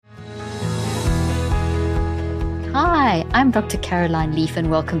Hi, I'm Dr. Caroline Leaf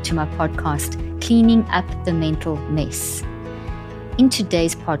and welcome to my podcast, Cleaning Up the Mental Mess. In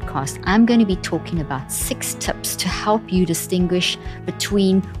today's podcast, I'm going to be talking about 6 tips to help you distinguish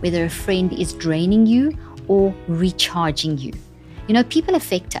between whether a friend is draining you or recharging you. You know, people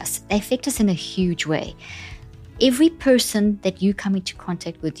affect us. They affect us in a huge way. Every person that you come into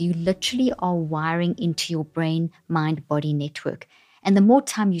contact with, you literally are wiring into your brain, mind, body network. And the more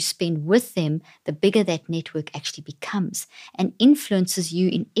time you spend with them, the bigger that network actually becomes and influences you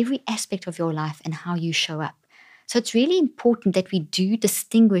in every aspect of your life and how you show up. So it's really important that we do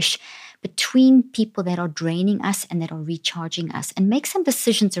distinguish between people that are draining us and that are recharging us and make some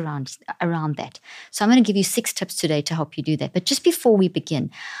decisions around that. So I'm going to give you 6 tips today to help you do that. But just before we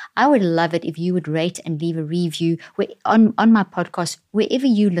begin, I would love it if you would rate and leave a review on my podcast, wherever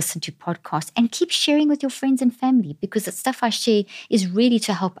you listen to podcasts, and keep sharing with your friends and family, because the stuff I share is really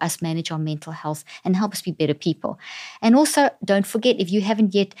to help us manage our mental health and help us be better people. And also, don't forget, if you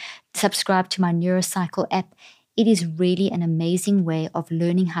haven't yet subscribed to my Neurocycle app, it is really an amazing way of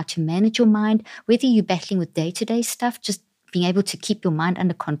learning how to manage your mind, whether you're battling with day-to-day stuff, just being able to keep your mind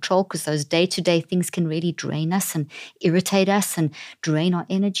under control, because those day-to-day things can really drain us and irritate us and drain our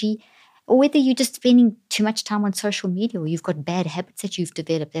energy, or whether you're just spending too much time on social media, or you've got bad habits that you've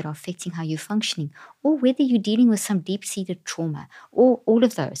developed that are affecting how you're functioning, or whether you're dealing with some deep-seated trauma, or all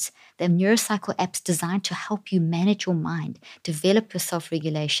of those. The Neurocycle app's designed to help you manage your mind, develop your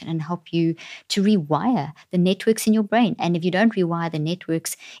self-regulation, and help you to rewire the networks in your brain. And if you don't rewire the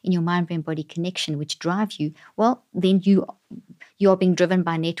networks in your mind-brain-body connection, which drive you, well, then you are being driven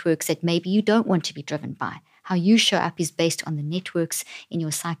by networks that maybe you don't want to be driven by. How you show up is based on the networks in your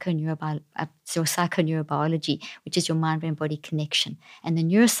psychoneurobiology, which is your mind-brain-body connection. And the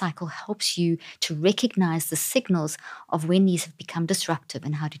Neurocycle helps you to recognize the signals of when these have become disruptive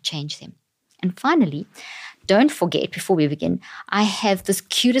and how to change them. And finally, don't forget, before we begin, I have this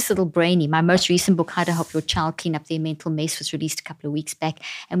cutest little brainy. My most recent book, How to Help Your Child Clean Up Their Mental Mess, was released a couple of weeks back.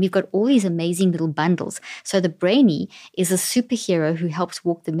 And we've got all these amazing little bundles. So the brainy is a superhero who helps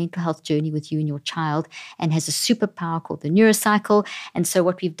walk the mental health journey with you and your child and has a superpower called the Neurocycle. And so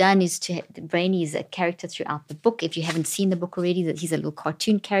what we've done is the brainy is a character throughout the book. If you haven't seen the book already, that he's a little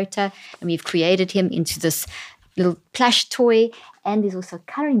cartoon character. And we've created him into this little plush toy. And there's also a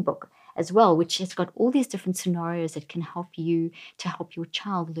coloring book as well, which has got all these different scenarios that can help you to help your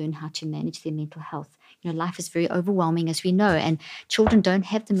child learn how to manage their mental health. You know, life is very overwhelming, as we know, and children don't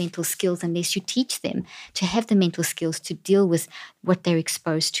have the mental skills unless you teach them to have the mental skills to deal with what they're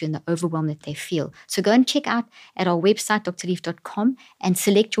exposed to and the overwhelm that they feel. So go and check out at our website, drleaf.com, and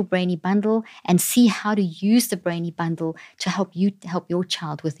select your Brainy Bundle and see how to use the Brainy Bundle to help your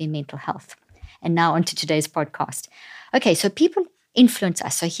child with their mental health. And now on to today's podcast. Okay, so people influence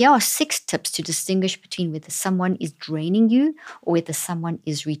us. So here are 6 tips to distinguish between whether someone is draining you or whether someone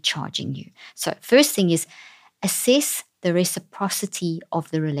is recharging you. So first thing is assess the reciprocity of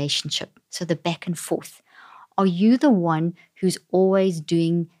the relationship. So the back and forth. Are you the one who's always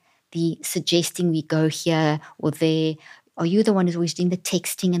doing the suggesting we go here or there? Are you the one who's always doing the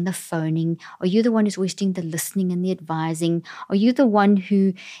texting and the phoning? Are you the one who's always doing the listening and the advising? Are you the one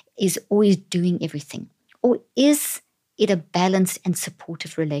who is always doing everything? Or is it a balanced and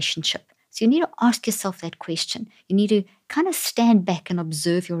supportive relationship? So you need to ask yourself that question. You need to kind of stand back and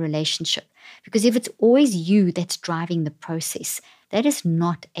observe your relationship. Because if it's always you that's driving the process, that is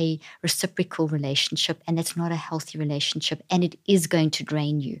not a reciprocal relationship, and it's not a healthy relationship, and it is going to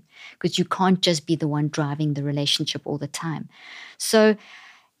drain you because you can't just be the one driving the relationship all the time. So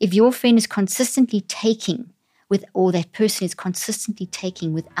if your friend is consistently taking or that person is consistently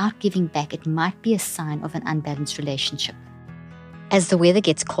taking without giving back, it might be a sign of an unbalanced relationship. As the weather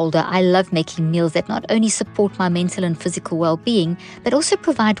gets colder, I love making meals that not only support my mental and physical well-being, but also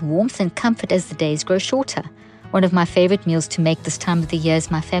provide warmth and comfort as the days grow shorter. One of my favorite meals to make this time of the year is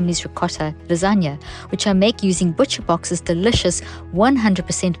my family's ricotta lasagna, which I make using ButcherBox's delicious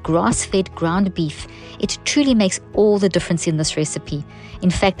 100% grass-fed ground beef. It truly makes all the difference in this recipe. In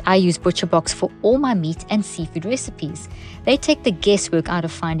fact, I use ButcherBox for all my meat and seafood recipes. They take the guesswork out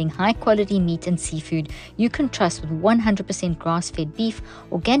of finding high-quality meat and seafood you can trust with 100% grass-fed beef,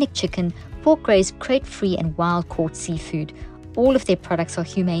 organic chicken, pork-raised, crate-free, and wild-caught seafood. All of their products are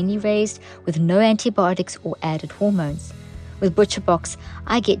humanely raised with no antibiotics or added hormones. With ButcherBox,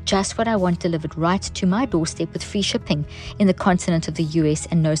 I get just what I want delivered right to my doorstep with free shipping in the continent of the US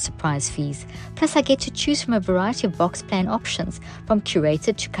and no surprise fees. Plus, I get to choose from a variety of box plan options, from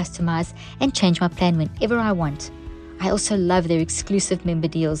curated to customized, and change my plan whenever I want. I also love their exclusive member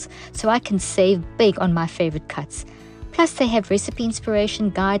deals, so I can save big on my favorite cuts. Plus, they have recipe inspiration,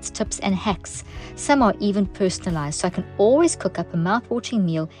 guides, tips, and hacks. Some are even personalized, so I can always cook up a mouth-watering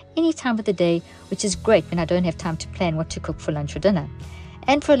meal any time of the day, which is great when I don't have time to plan what to cook for lunch or dinner.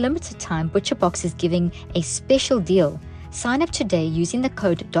 And for a limited time, ButcherBox is giving a special deal. Sign up today using the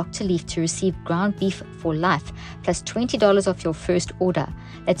code Dr. Leaf to receive ground beef for life, plus $20 off your first order.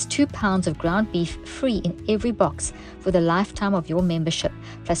 That's 2 pounds of ground beef free in every box for the lifetime of your membership,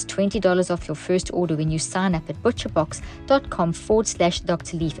 plus $20 off your first order when you sign up at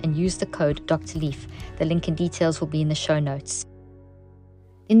butcherbox.com/Dr. Leaf and use the code Dr. Leaf. The link and details will be in the show notes.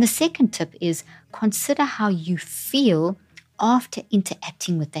 Then the second tip is consider how you feel after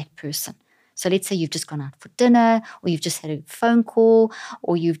interacting with that person. So let's say you've just gone out for dinner, or you've just had a phone call,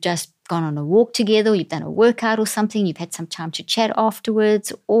 or you've just gone on a walk together, or you've done a workout or something, you've had some time to chat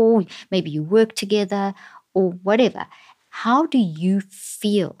afterwards, or maybe you work together, or whatever. How do you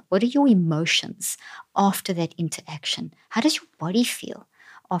feel? What are your emotions after that interaction? How does your body feel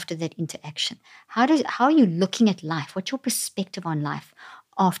after that interaction? How are you looking at life? What's your perspective on life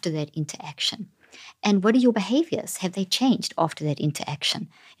after that interaction? And what are your behaviors? Have they changed after that interaction?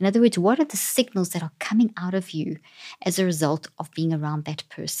 In other words, what are the signals that are coming out of you as a result of being around that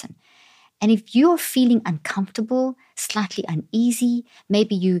person? And if you are feeling uncomfortable, slightly uneasy,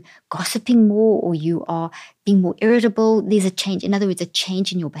 maybe you gossiping more or you are being more irritable, there's a change. In other words, a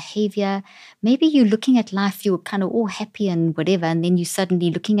change in your behavior. Maybe you're looking at life, you're kind of all happy and whatever, and then you're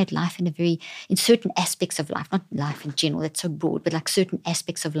suddenly looking at life in certain aspects of life, not life in general, that's so broad, but like certain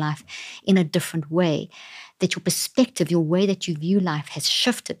aspects of life in a different way. That your perspective, your way that you view life has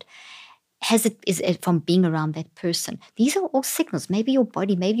shifted. Is it from being around that person? These are all signals. Maybe your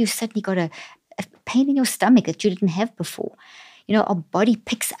body, maybe you suddenly got a pain in your stomach that you didn't have before. Our body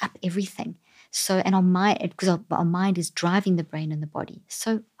picks up everything. So, and our mind, because our mind is driving the brain and the body.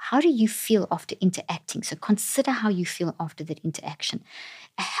 So how do you feel after interacting? So consider how you feel after that interaction.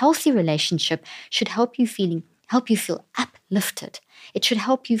 A healthy relationship should help you feel uplifted. It should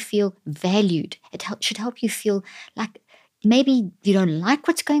help you feel valued. It should help you feel like maybe you don't like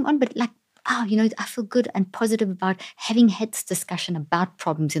what's going on, but like, I feel good and positive about having had this discussion about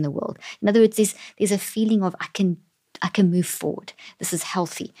problems in the world. In other words, there's a feeling of I can move forward. This is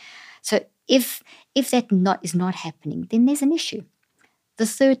healthy. So if that is not happening, then there's an issue. The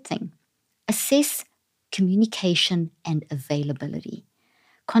third thing, assess communication and availability.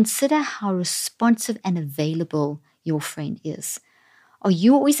 Consider how responsive and available your friend is. Are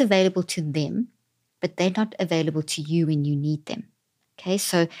you always available to them, but they're not available to you when you need them? Okay,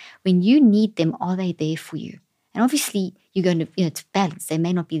 so when you need them, are they there for you? And obviously, you're going to, it's balanced. They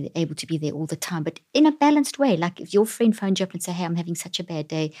may not be able to be there all the time, but in a balanced way. Like if your friend phones you up and say, hey, I'm having such a bad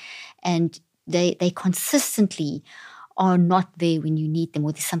day, and they consistently are not there when you need them,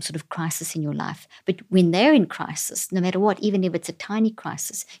 or there's some sort of crisis in your life. But when they're in crisis, no matter what, even if it's a tiny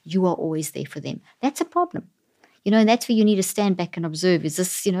crisis, you are always there for them. That's a problem. And that's where you need to stand back and observe. Is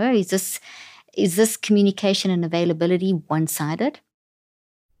this communication and availability one-sided?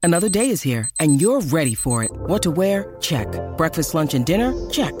 Another day is here, and you're ready for it. What to wear? Check. Breakfast, lunch, and dinner?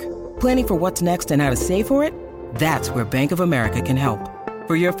 Check. Planning for what's next and how to save for it? That's where Bank of America can help.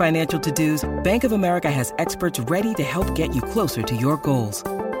 For your financial to-dos, Bank of America has experts ready to help get you closer to your goals.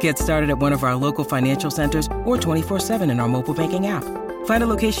 Get started at one of our local financial centers or 24/7 in our mobile banking app. Find a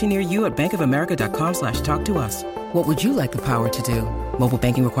location near you at bankofamerica.com/talktous. What would you like the power to do? Mobile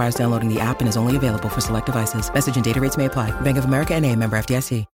banking requires downloading the app and is only available for select devices. Message and data rates may apply. Bank of America NA, member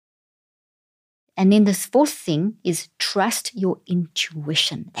FDIC. And then the fourth thing is trust your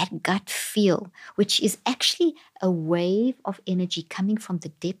intuition, that gut feel, which is actually a wave of energy coming from the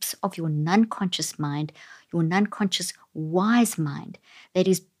depths of your non-conscious mind, your non-conscious wise mind, that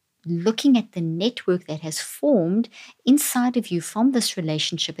is looking at the network that has formed inside of you from this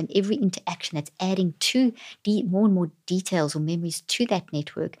relationship and every interaction that's adding to more and more details or memories to that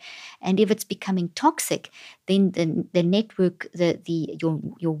network. And if it's becoming toxic, then the network,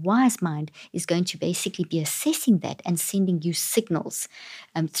 your wise mind is going to basically be assessing that and sending you signals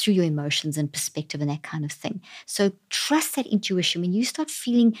through your emotions and perspective and that kind of thing. So trust that intuition. When you start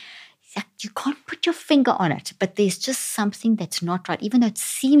feeling like you can't put your finger on it, but there's just something that's not right. Even though it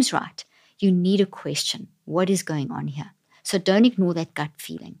seems right, you need a question. What is going on here? So don't ignore that gut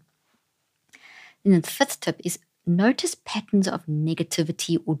feeling. And the fifth tip is notice patterns of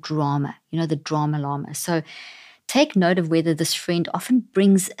negativity or drama, the drama llama. So take note of whether this friend often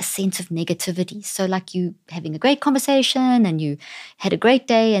brings a sense of negativity. So like you having a great conversation and you had a great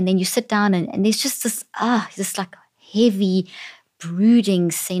day, and then you sit down and there's just this like heavy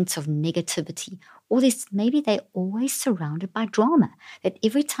brooding sense of negativity, or maybe they're always surrounded by drama, that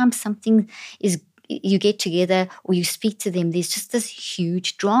every time something is you get together or you speak to them, there's just this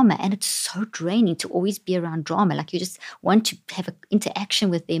huge drama, and it's so draining to always be around drama. Like you just want to have an interaction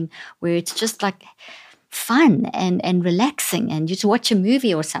with them where it's just like fun and relaxing, and you just watch a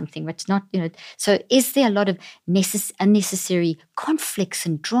movie or something, but it's not, so is there a lot of unnecessary conflicts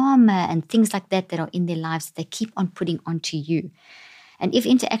and drama and things like that are in their lives that they keep on putting onto you? And if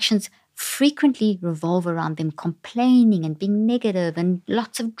interactions frequently revolve around them complaining and being negative and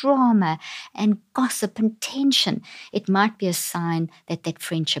lots of drama and gossip and tension, it might be a sign that that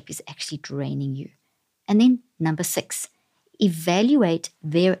friendship is actually draining you. And then number 6, evaluate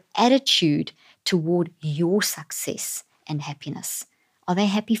their attitude toward your success and happiness. Are they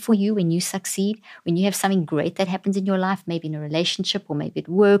happy for you when you succeed? When you have something great that happens in your life, maybe in a relationship or maybe at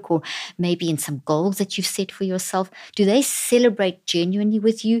work or maybe in some goals that you've set for yourself? Do they celebrate genuinely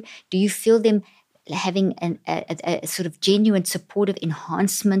with you? Do you feel them having a sort of genuine supportive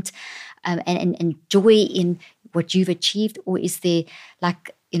enhancement and joy in what you've achieved? Or is there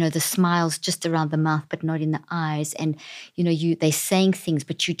like, the smiles just around the mouth, but not in the eyes. And, they're saying things,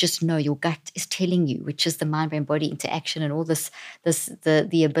 but you just know your gut is telling you, which is the mind-brain-body interaction and all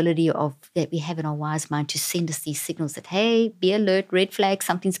the ability of that we have in our wise mind to send us these signals that, hey, be alert, red flag,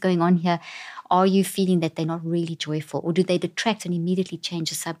 something's going on here. Are you feeling that they're not really joyful? Or do they detract and immediately change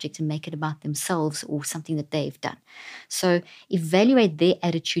the subject and make it about themselves or something that they've done? So evaluate their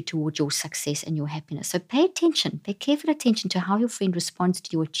attitude towards your success and your happiness. So pay careful attention to how your friend responds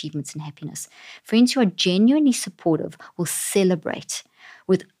to your achievements and happiness. Friends who are genuinely supportive will celebrate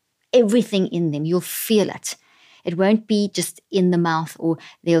with everything in them. You'll feel it. It won't be just in the mouth or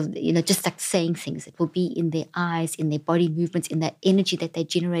they'll, just like saying things. It will be in their eyes, in their body movements, in that energy that they're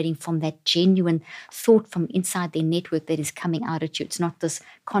generating from that genuine thought from inside their network that is coming out at you. It's not this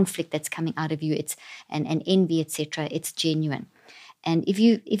conflict that's coming out of you. It's an envy, etc. It's genuine. And if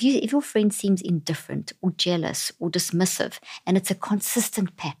your friend seems indifferent or jealous or dismissive, and it's a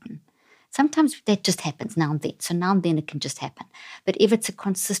consistent pattern, sometimes that just happens now and then. So now and then it can just happen. But if it's a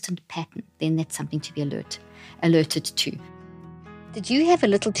consistent pattern, then that's something to be alerted to. Did you have a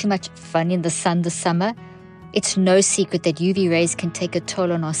little too much fun in the sun this summer? It's no secret that UV rays can take a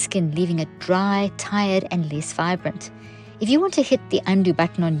toll on our skin, leaving it dry, tired, and less vibrant. If you want to hit the undo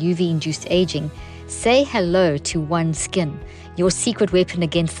button on UV-induced aging, say hello to OneSkin, your secret weapon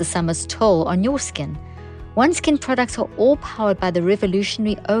against the summer's toll on your skin. OneSkin products are all powered by the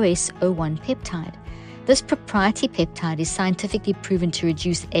revolutionary OS01 peptide. This proprietary peptide is scientifically proven to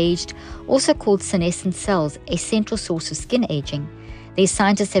reduce aged, also called senescent cells, a central source of skin aging. These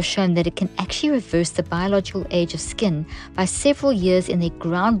scientists have shown that it can actually reverse the biological age of skin by several years in their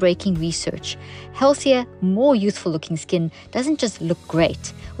groundbreaking research. Healthier, more youthful-looking skin doesn't just look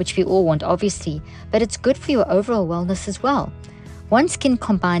great, which we all want obviously, but it's good for your overall wellness as well. OneSkin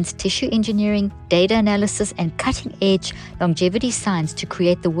combines tissue engineering, data analysis, and cutting-edge longevity science to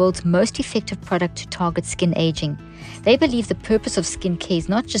create the world's most effective product to target skin aging. They believe the purpose of skincare is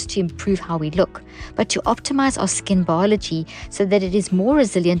not just to improve how we look, but to optimize our skin biology so that it is more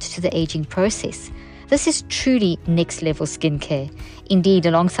resilient to the aging process. This is truly next-level skincare. Indeed,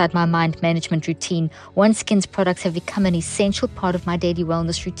 alongside my mind management routine, OneSkin's products have become an essential part of my daily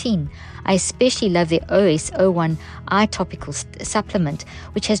wellness routine. I especially love their OS01 eye topical supplement,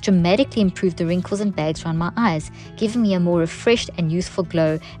 which has dramatically improved the wrinkles and bags around my eyes, giving me a more refreshed and youthful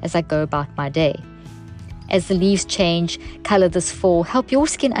glow as I go about my day. As the leaves change color this fall, help your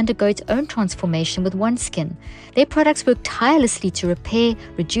skin undergo its own transformation with OneSkin. Their products work tirelessly to repair,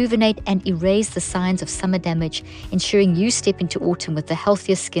 rejuvenate, and erase the signs of summer damage, ensuring you step into autumn with the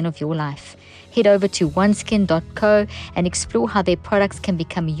healthiest skin of your life. Head over to oneskin.co and explore how their products can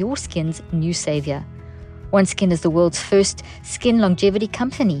become your skin's new savior. OneSkin is the world's first skin longevity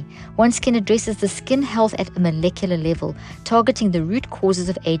company. OneSkin addresses the skin health at a molecular level, targeting the root causes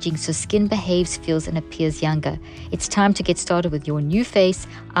of aging so skin behaves, feels, and appears younger. It's time to get started with your new face,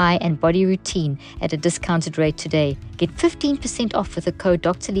 eye, and body routine at a discounted rate today. Get 15% off with the code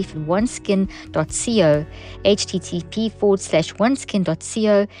Dr. Leaf at oneskin.co,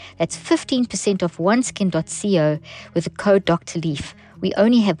 http://oneskin.co. That's 15% off oneskin.co with the code Dr. Leaf. We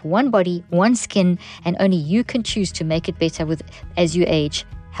only have one body, one skin, and only you can choose to make it better as you age.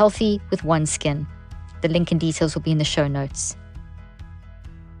 Healthy with OneSkin. The link and details will be in the show notes.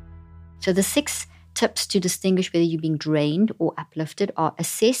 So the 6 tips to distinguish whether you're being drained or uplifted are: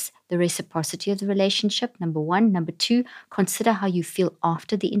 assess the reciprocity of the relationship, number 1. Number 2, consider how you feel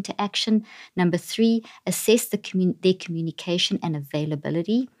after the interaction. Number 3, assess their communication and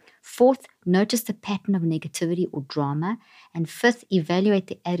availability. 4th, notice the pattern of negativity or drama. And 5th, evaluate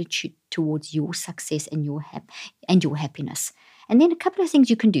the attitude towards your success and your happiness. And then a couple of things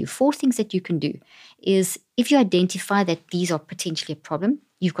you can do, 4 things that you can do is if you identify that these are potentially a problem,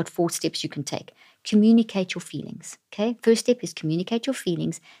 you've got 4 steps you can take. Communicate your feelings. Okay. First step is communicate your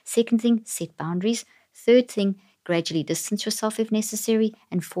feelings. Second thing, set boundaries. Third thing, gradually distance yourself if necessary.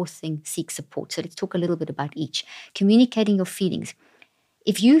 And fourth thing, seek support. So let's talk a little bit about each. Communicating your feelings.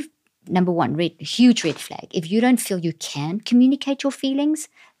 If you, number one, huge red flag. If you don't feel you can communicate your feelings,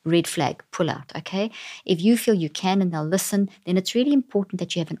 red flag, pull out, okay? If you feel you can and they'll listen, then it's really important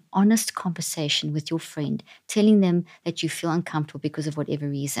that you have an honest conversation with your friend, telling them that you feel uncomfortable because of whatever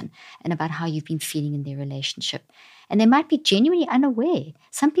reason and about how you've been feeling in their relationship. And they might be genuinely unaware.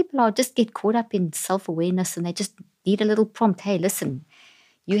 Some people are just get caught up in self-awareness and they just need a little prompt. Hey, listen,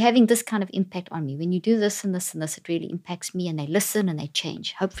 you're having this kind of impact on me. When you do this and this and this, it really impacts me, and they listen and they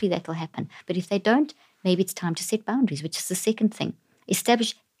change. Hopefully that will happen. But if they don't, maybe it's time to set boundaries, which is the second thing.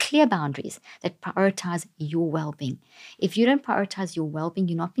 Establish clear boundaries that prioritize your well-being. If you don't prioritize your well-being,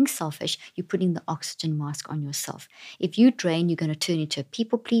 you're not being selfish, you're putting the oxygen mask on yourself. If you drain, you're going to turn into a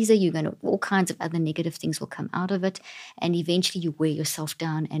people pleaser, all kinds of other negative things will come out of it, and eventually you wear yourself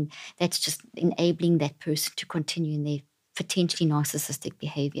down, and that's just enabling that person to continue in their potentially narcissistic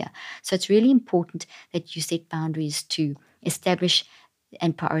behavior. So it's really important that you set boundaries to establish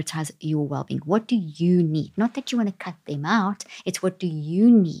and prioritize your well-being. What do you need? Not that you want to cut them out. It's what do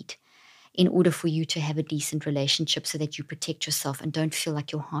you need in order for you to have a decent relationship so that you protect yourself and don't feel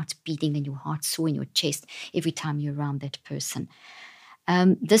like your heart's beating and your heart's sore in your chest every time you're around that person.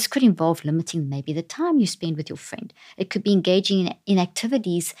 This could involve limiting maybe the time you spend with your friend. It could be engaging in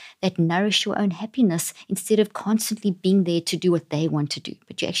activities that nourish your own happiness instead of constantly being there to do what they want to do.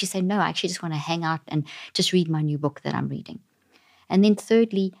 But you actually say, no, I actually just want to hang out and just read my new book that I'm reading. And then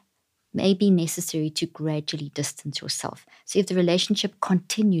thirdly, may be necessary to gradually distance yourself. So if the relationship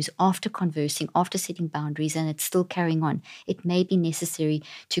continues after conversing, after setting boundaries, and it's still carrying on, it may be necessary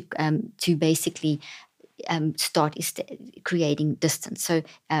to basically start creating distance. So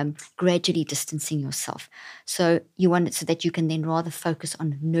gradually distancing yourself. So you want it so that you can then rather focus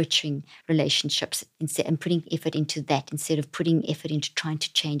on nurturing relationships instead and putting effort into that instead of putting effort into trying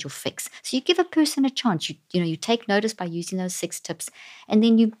to change or fix. So you give a person a chance. You take notice by using those 6 tips, and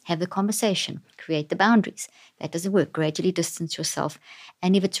then you have the conversation, create the boundaries. That doesn't work. Gradually distance yourself.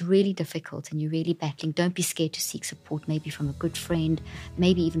 And if it's really difficult and you're really battling, don't be scared to seek support, maybe from a good friend,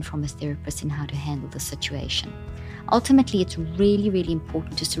 maybe even from a therapist in how to handle the situation. Ultimately, it's really, really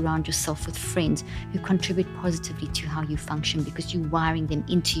important to surround yourself with friends who contribute positively to how you function, because you're wiring them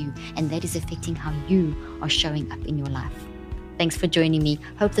into you, and that is affecting how you are showing up in your life. Thanks for joining me.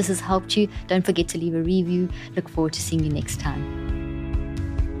 Hope this has helped you. Don't forget to leave a review. Look forward to seeing you next time.